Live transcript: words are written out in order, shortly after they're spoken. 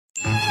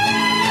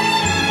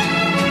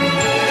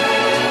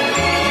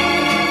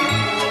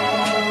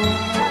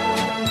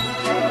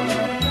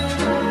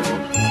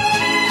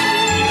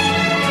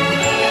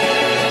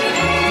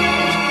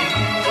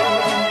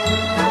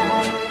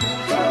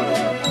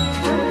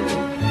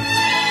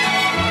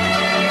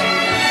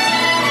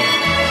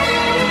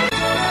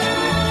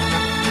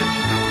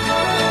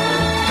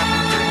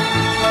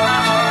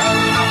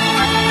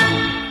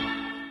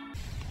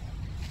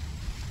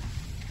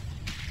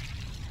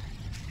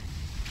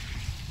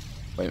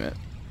Wait a minute.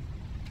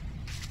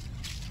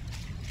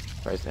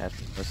 Surprised it has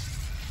this.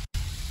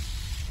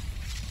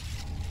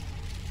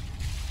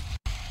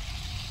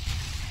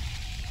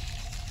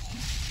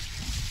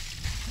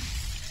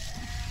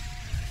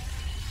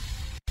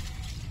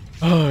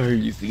 Oh,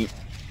 you see.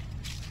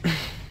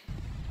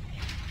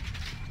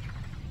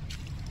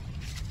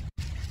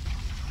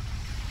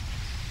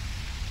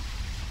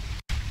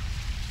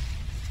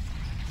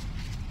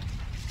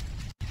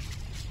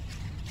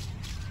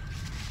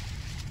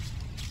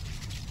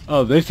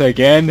 Oh, this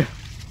again?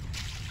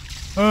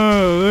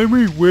 Let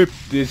me whip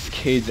this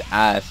kid's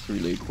ass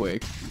really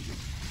quick.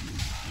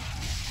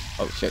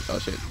 Oh shit, oh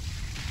shit.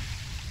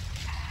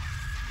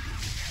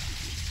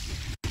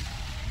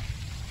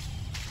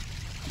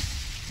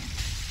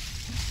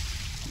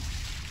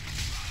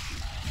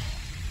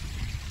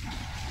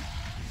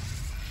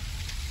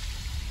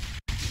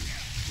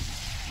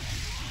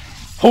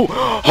 Oh!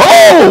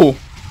 Oh!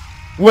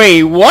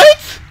 Wait,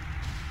 what?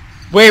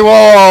 Wait,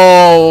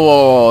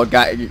 whoa!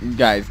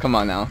 Guys, come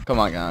on now. Come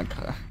on now.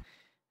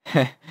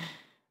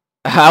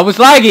 I was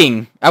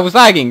lagging! I was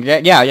lagging!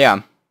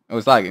 Yeah. I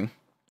was lagging.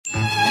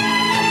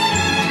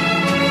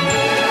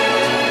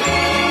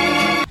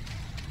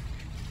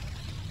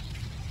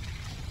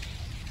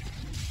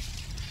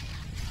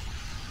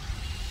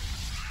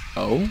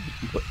 Oh?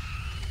 What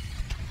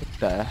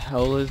the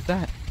hell is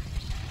that?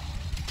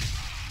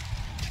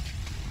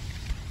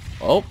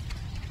 Oh.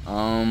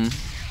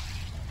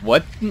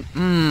 What?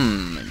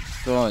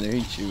 God, I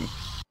hate you.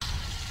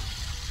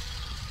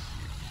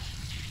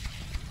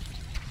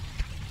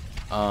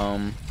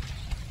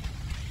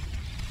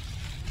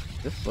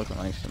 This looking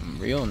like some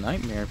real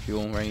nightmare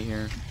fuel right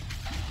here.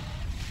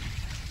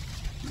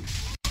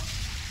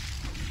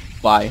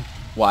 Why?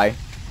 Why?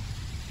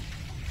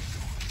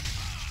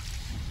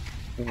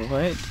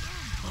 What?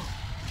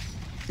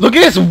 Look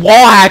at this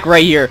wall hack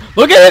right here!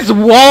 Look at this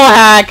wall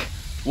hack!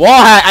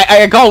 Wall hack!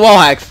 I call wall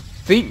hacks!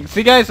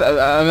 See guys,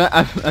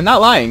 I'm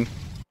not lying.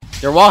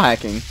 You're wall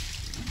hacking.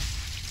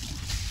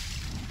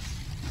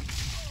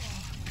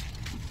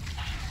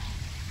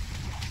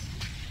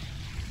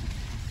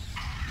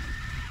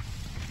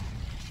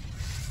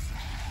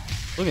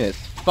 Look at this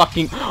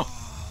fucking...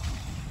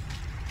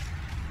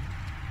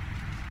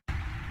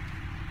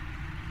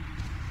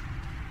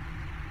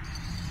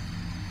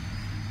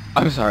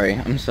 I'm sorry,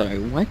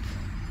 what?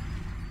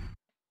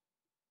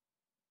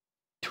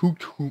 Two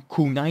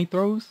kunai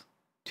throws?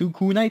 2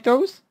 kunai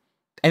throws?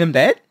 And I'm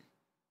dead?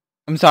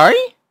 I'm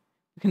sorry?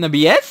 Can that be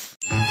yes?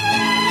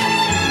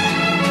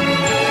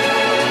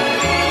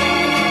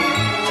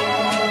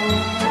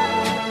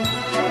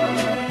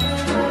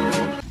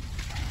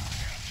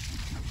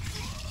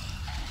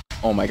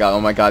 Oh my god, oh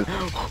my god.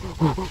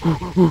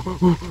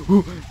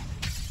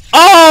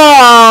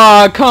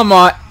 Ah, come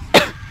on.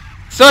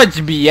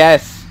 Such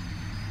BS.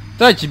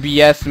 Such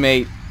BS,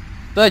 mate.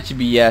 Such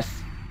BS.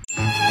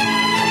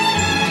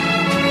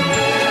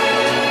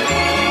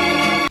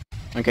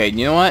 Okay,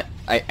 you know what?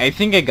 I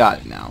think I got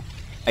it now.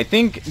 I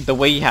think the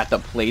way you have to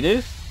play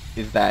this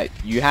is that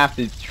you have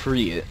to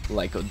treat it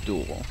like a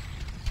duel.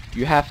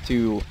 You have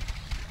to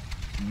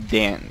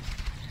dance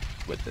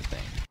with the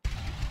thing.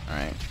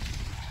 Alright.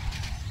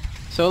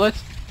 So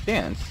let's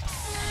dance.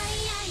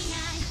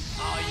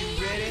 Are you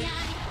ready?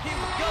 Here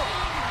we go.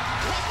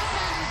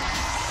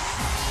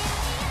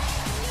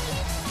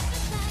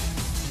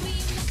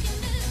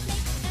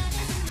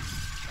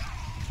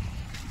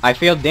 I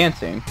failed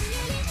dancing.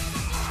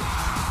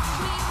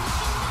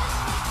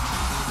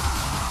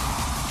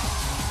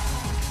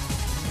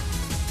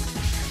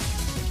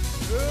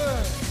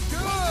 Good.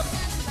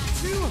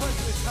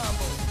 200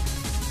 combos.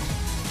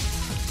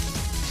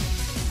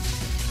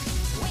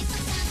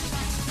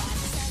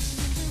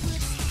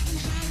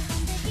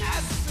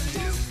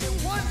 Absolutely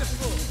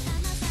wonderful.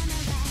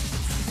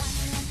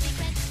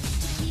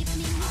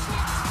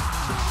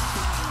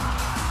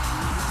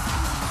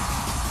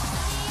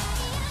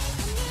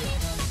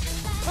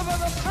 Come on,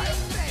 the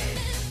birthday.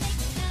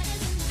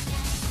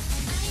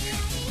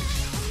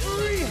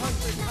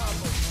 300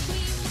 combos.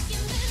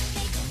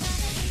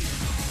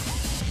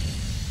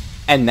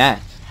 And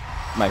that,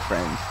 my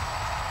friends,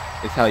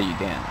 is how you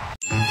dance.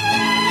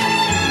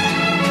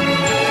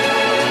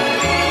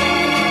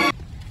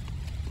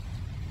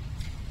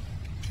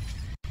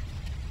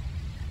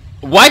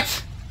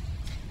 What?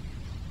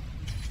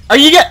 Are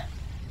you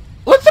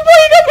what's the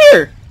point up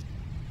here?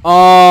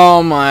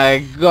 Oh my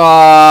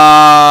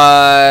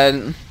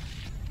god.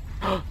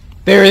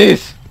 There it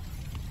is.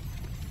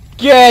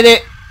 Get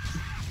it.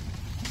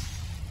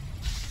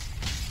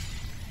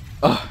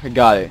 Oh, I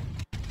got it.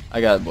 I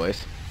got it,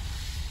 boys.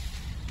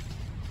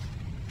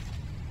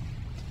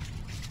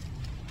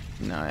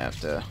 Now I have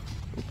to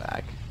go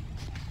back.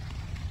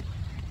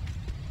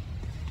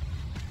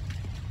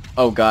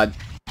 Oh god.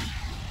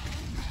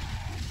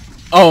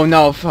 Oh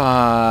no,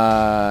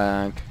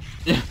 fuck.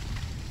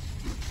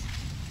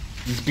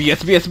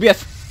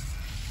 BS.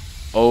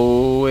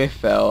 Oh, it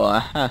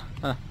fell.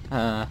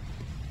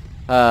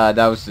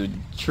 That was a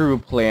true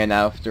plan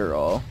after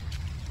all.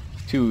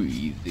 Too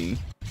easy.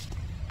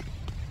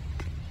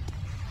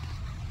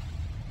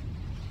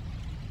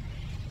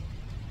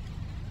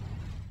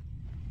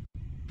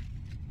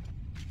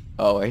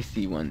 Oh, I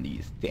see one of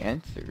these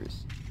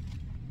dancers.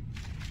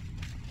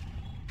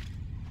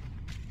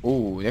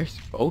 Ooh, there's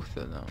both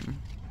of them.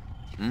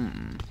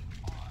 I'm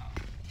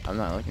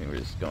not looking where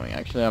this is going.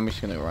 Actually, I'm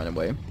just gonna run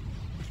away.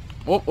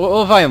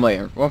 We'll find him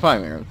later. We'll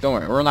find him later. Don't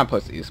worry, we're not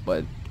pussies,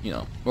 but, you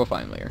know, we'll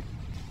find him later.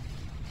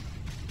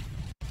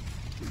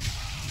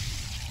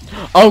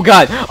 Oh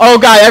god! Oh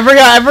god,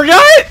 I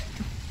forgot!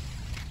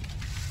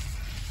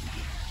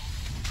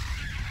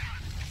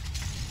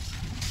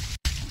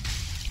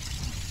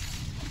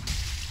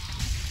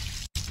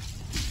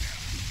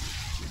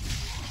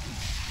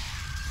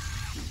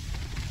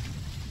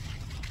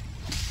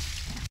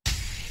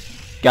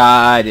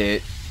 Got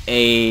it.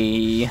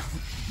 You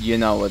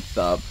know what's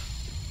up.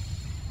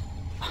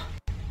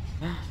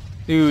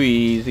 Too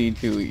easy,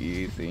 too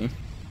easy.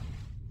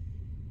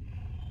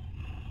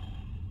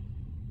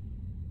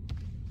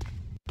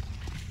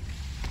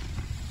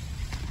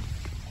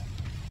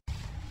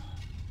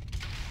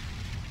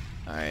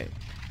 Alright.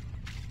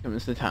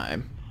 Comes the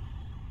time.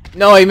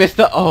 No, I missed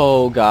the—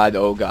 oh god,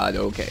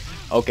 okay.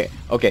 Okay.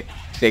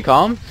 Stay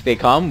calm,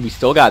 we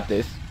still got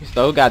this. We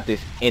still got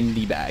this in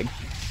the bag.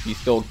 We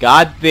still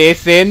got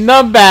this in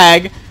the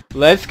bag.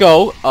 Let's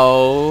go.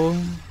 Oh.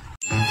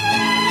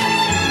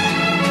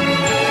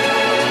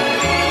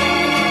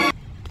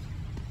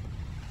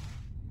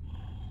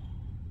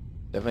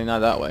 Definitely not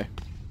that way.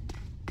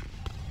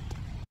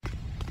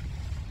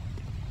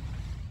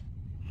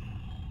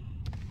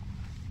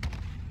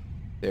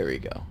 There we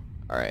go.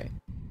 Alright.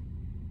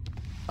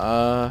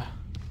 Oh,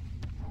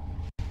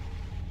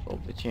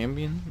 the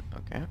champion?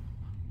 Okay.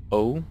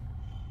 Oh.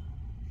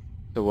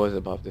 So it was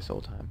above this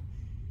whole time.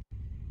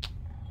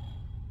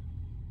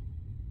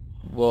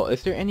 Well,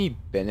 is there any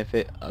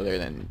benefit other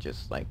than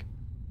just, like,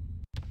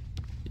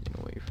 getting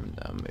away from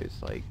them?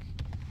 It's like...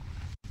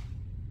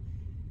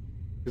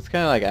 it's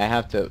kind of like I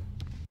have to...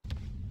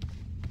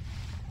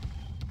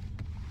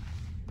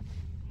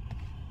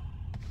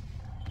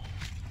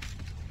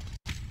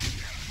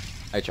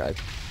 I tried.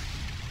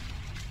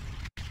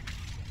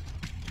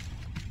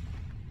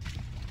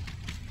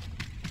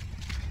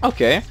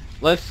 Okay,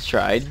 let's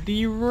try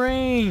the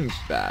range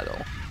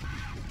battle.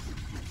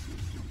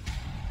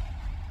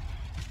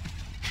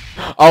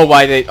 Oh,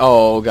 why they—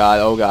 oh god,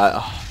 oh god.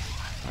 Oh,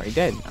 I'm already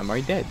dead. I'm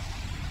already dead.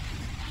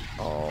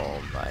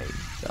 Oh my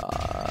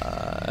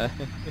god.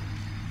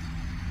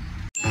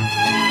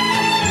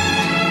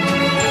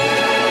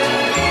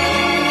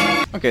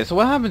 Okay, so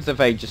what happens if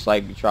I just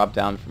like drop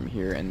down from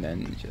here and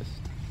then just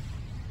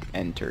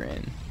enter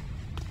in?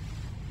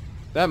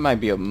 That might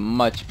be a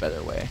much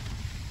better way.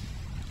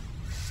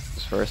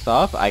 First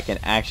off, I can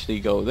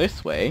actually go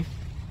this way.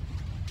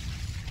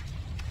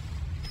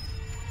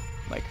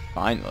 Like,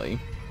 finally.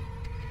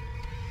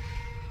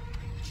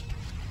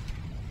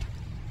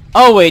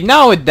 Oh wait,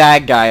 not with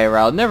that guy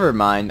around. Never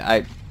mind.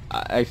 I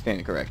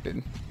stand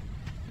corrected.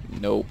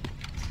 Nope.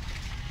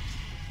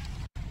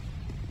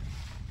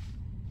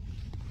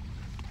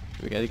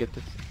 We gotta get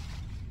this.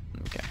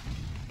 Okay.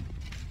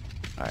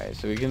 Alright,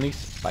 so we can at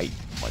least fight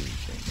one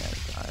thing at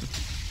a time.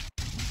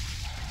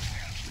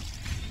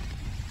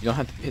 You don't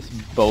have to piss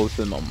both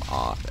of them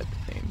off at the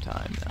same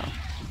time now.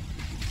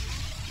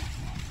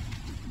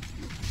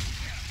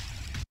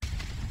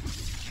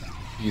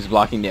 He was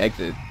blocking the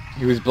exit.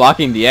 He was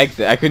blocking the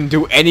exit. I couldn't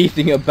do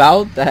anything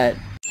about that.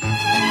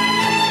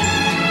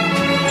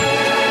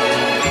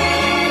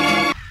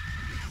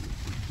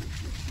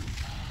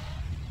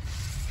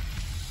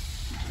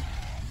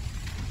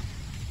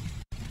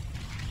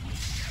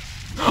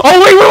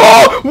 Oh wait!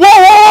 Whoa!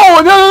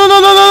 Whoa!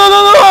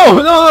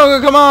 No!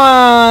 Come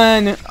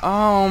on!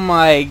 Oh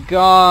my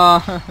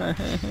god!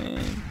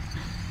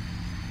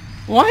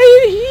 Why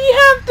did he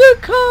have to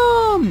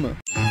come?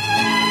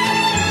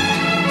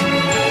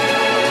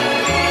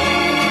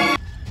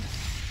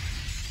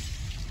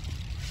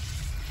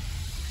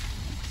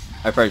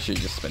 I probably should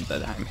have just spent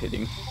that time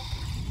hitting.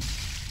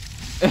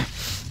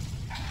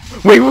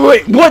 Wait!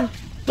 What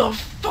the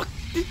fuck?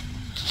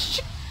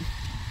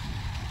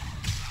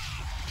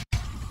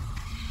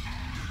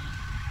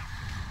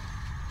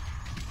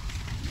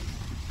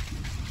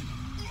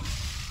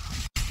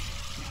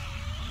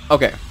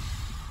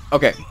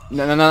 Okay.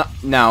 No.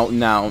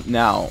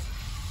 Now.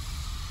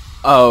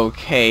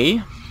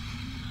 Okay.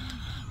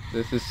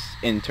 This is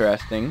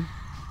interesting.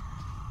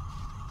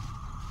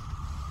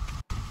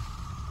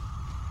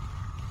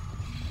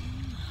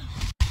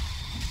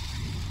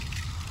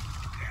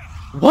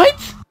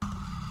 What?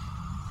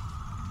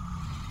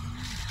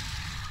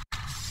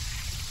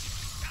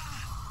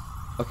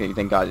 Okay,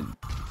 thank God.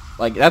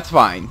 Like, that's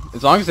fine.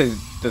 As long as it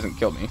doesn't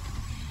kill me.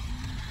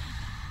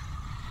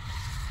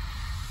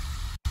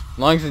 As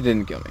long as it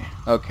didn't kill me.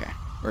 Okay,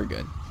 we're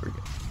good.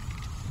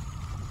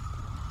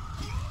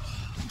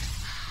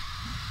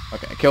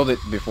 Okay, I killed it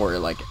before it,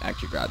 like,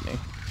 actually grabbed me.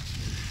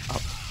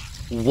 Oh.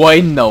 What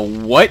in the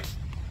what?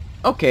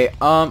 Okay,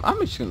 I'm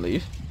just gonna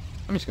leave.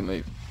 I've seen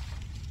your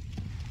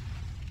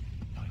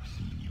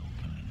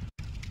plan.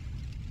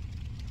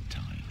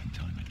 Time and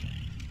time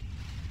again.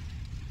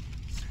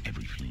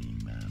 Every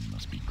fleeing man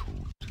must be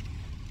caught.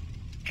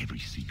 Every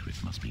secret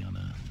must be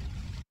unearthed.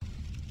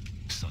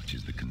 Such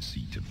is the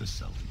conceit of the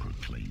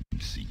self-proclaimed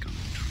seeker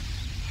of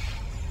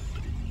truth.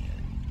 But in the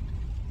end,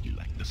 you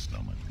lack the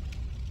stomach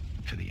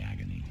for the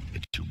agony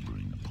that you'll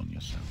bring upon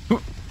yourself.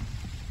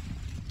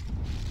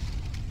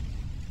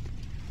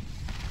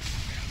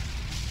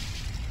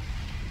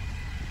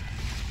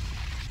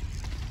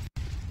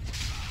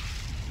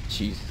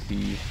 Jesus,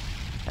 he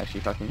actually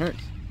fucking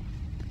hurts.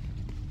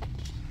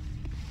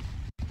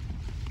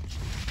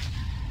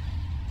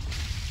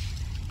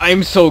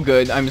 I'm so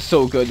good. I'm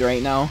so good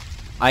right now.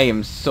 I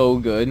am so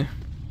good.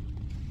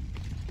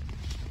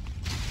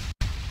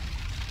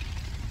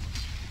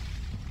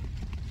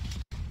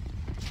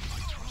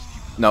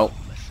 No.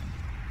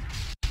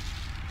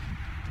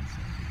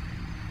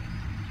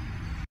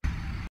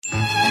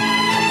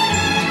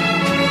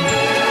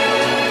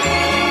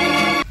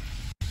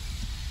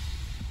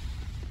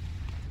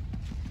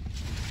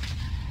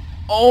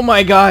 Oh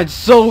my god,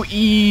 so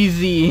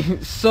easy.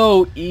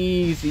 So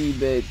easy,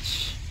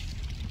 bitch.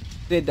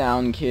 Sit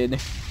down, kid.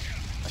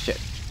 Oh shit.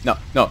 No,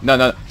 no, no,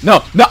 no,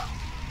 no, no!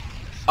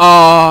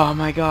 Oh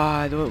my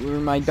god, what were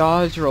my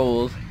dodge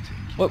rolls?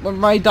 What were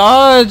my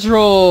dodge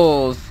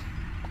rolls?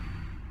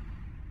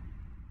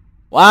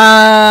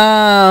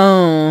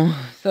 Wow!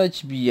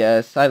 Such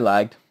BS. I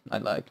lagged. I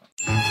lagged.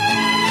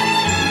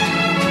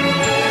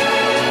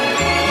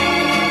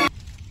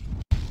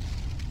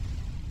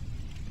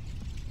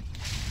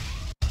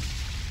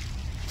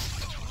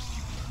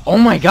 Oh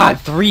my god,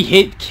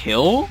 3-hit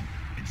kill?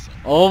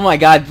 Oh my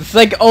god, it's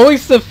like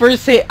always the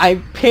first hit I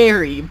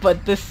parry,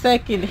 but the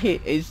second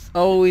hit is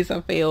always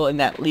a fail and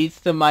that leads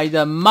to my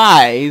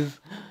demise.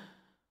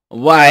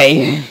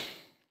 Why?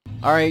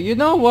 Alright, you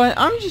know what?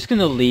 I'm just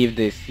gonna leave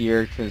this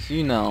here because,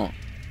 you know,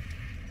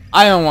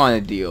 I don't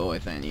want to deal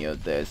with any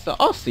of this. So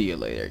I'll see you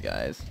later,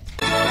 guys.